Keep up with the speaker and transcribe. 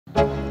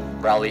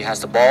Brownlee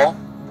has the ball.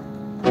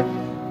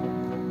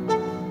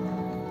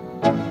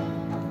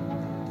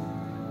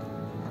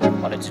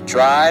 Wanted to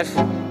drive.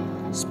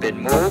 Spin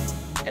move.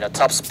 In a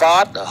top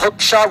spot. The hook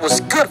shot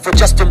was good for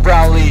Justin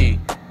Brownlee.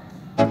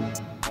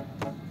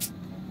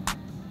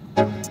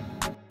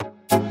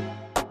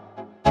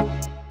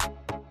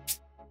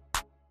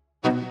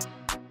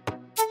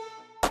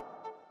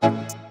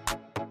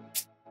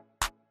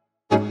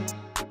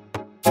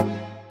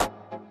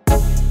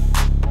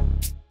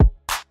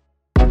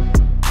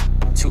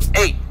 To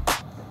 8.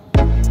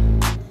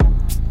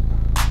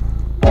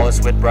 Ball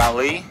is with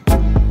Brownlee.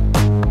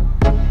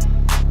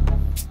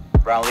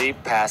 Brownlee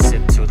pass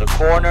it to the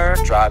corner,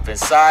 drive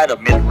inside, a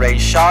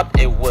mid-range shot.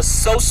 It was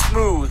so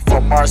smooth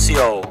for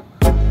Marcio.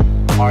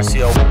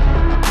 Marcio.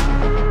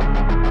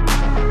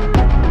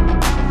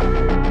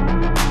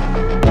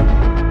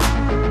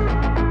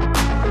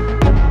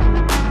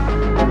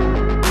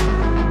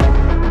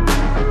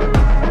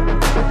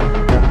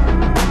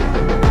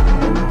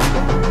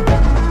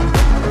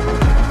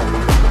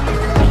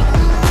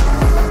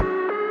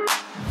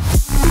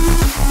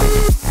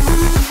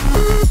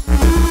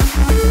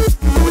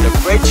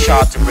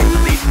 Shot to bring the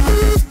lead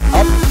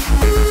up.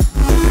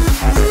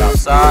 Pass it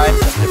outside.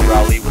 Justin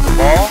Brownlee with the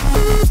ball.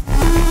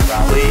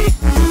 Brownlee.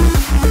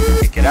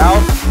 Kick it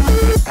out.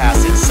 Good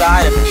pass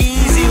inside. An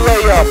easy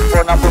layup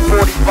for number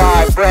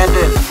 45,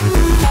 Brandon.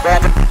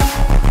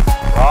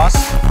 Ross.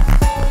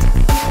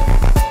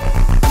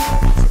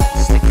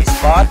 Sticky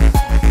spot.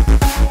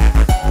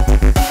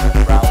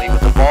 Brownlee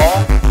with the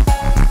ball.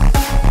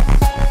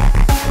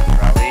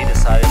 Brownlee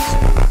decided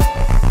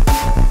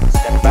to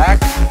step back.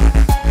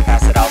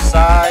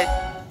 Outside,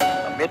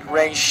 a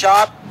mid-range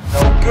shot,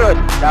 no good.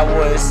 That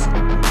was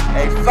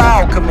a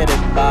foul committed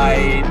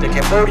by the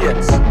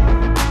Cambodians.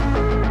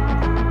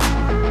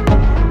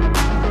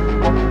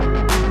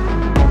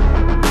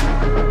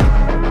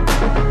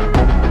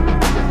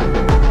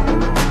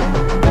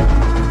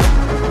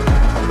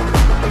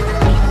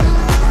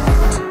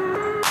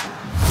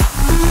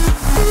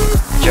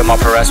 Jamal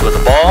Perez with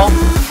the ball.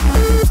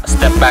 A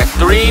step back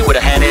three with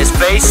a hand in his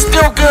face.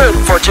 Still good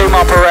for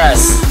Jamal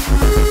Perez.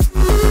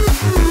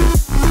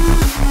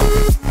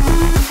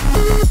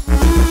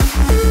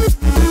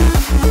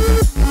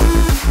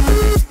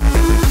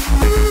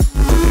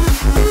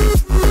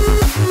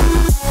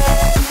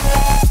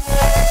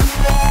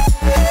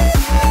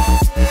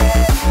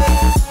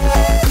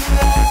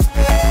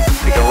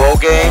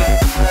 Game,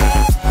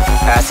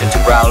 pass it to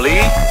Brownlee.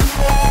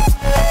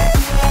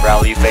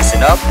 Brownlee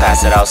facing up,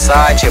 pass it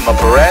outside. Jamal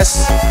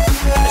Perez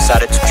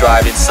decided to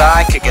drive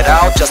inside, kick it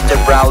out.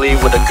 Justin Brownlee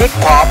with a good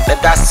pop,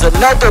 and that's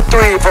another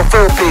 3 for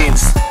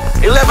Philippines.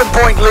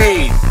 11-point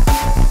lead.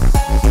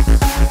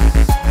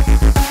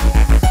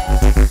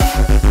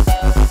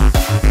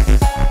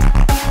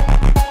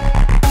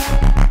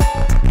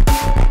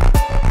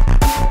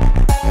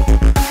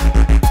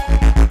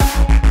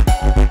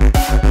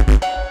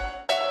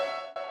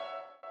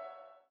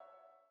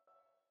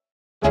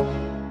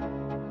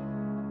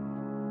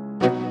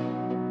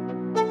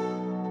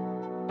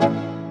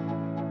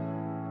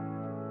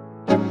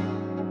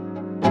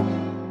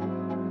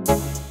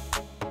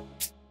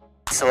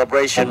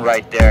 Celebration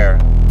right there.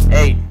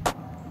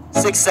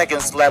 6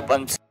 seconds left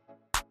until